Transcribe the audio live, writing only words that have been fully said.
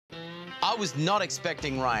I was not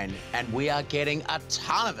expecting rain, and we are getting a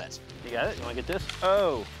ton of it. You got it? You want to get this?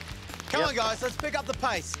 Oh. Come on, guys, let's pick up the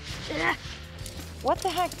pace. What the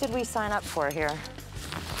heck did we sign up for here?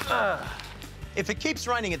 If it keeps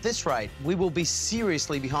raining at this rate, we will be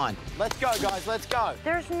seriously behind. Let's go, guys, let's go.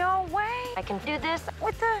 There's no way I can do this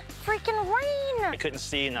with the freaking rain. I couldn't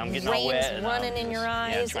see, and I'm getting all wet. Rain's running in your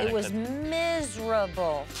eyes. Yeah, it was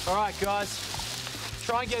miserable. All right, guys,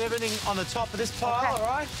 try and get everything on the top of this pile, all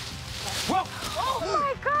right? Whoa! Oh,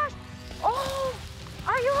 my gosh. Oh,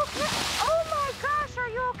 are you okay? Oh, my gosh, are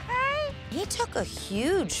you okay? He took a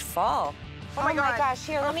huge fall. Oh, my gosh,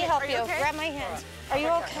 here, let me help you. Okay? Grab my hands. Are you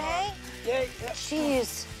okay? Yeah.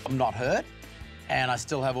 Jeez. I'm not hurt, and I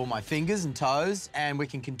still have all my fingers and toes, and we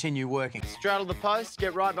can continue working. Straddle the post,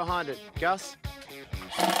 get right behind it. Gus?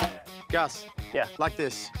 Gus? Yeah. Like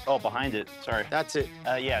this. Oh, behind it. Sorry. That's it.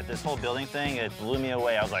 Yeah, this whole building thing, it blew me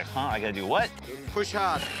away. I was like, huh, I gotta do what? Push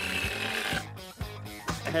hard.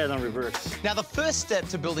 Head on reverse. Now, the first step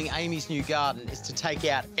to building Amy's new garden is to take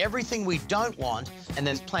out everything we don't want and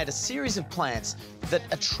then plant a series of plants that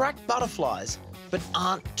attract butterflies but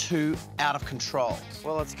aren't too out of control.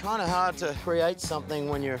 Well, it's kind of hard to create something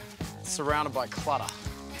when you're surrounded by clutter.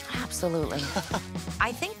 Absolutely.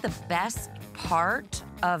 I think the best part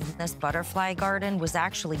of this butterfly garden was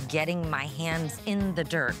actually getting my hands in the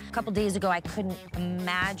dirt. A couple days ago, I couldn't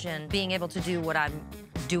imagine being able to do what I'm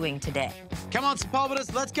doing today. Come on,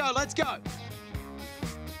 Sepulvedas, let's go, let's go.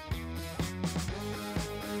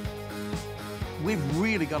 We've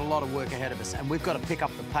really got a lot of work ahead of us, and we've got to pick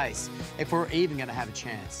up the pace if we're even going to have a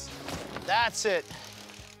chance. That's it.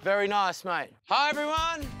 Very nice, mate. Hi,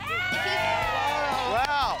 everyone. Hey!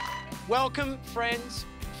 Wow. Welcome, friends,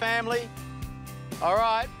 family. All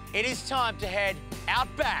right, it is time to head out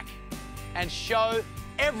back and show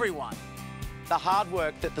everyone the hard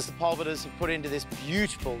work that the Sepulvedas have put into this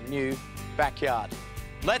beautiful new backyard.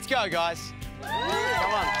 Let's go, guys. Come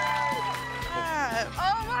on.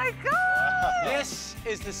 Oh, my God! This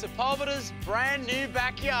is the Sepulvedas' brand new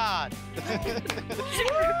backyard. That's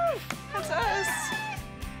us.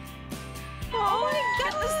 Oh,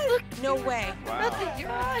 my God. Look. No way. Wow.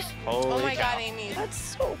 Gosh. Holy Oh, my cow. God, Amy. That's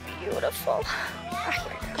so beautiful.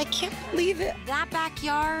 I can't believe it. That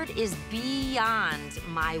backyard is beyond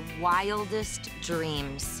my wildest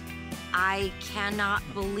dreams. I cannot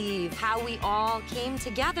believe how we all came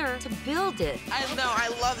together to build it. I know, I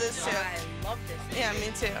love this too. I love this. Yeah,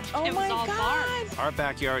 me too. Oh my God. Our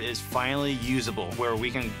backyard is finally usable, where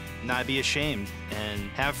we can not be ashamed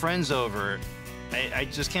and have friends over. I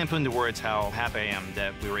just can't put into words how happy I am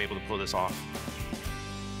that we were able to pull this off.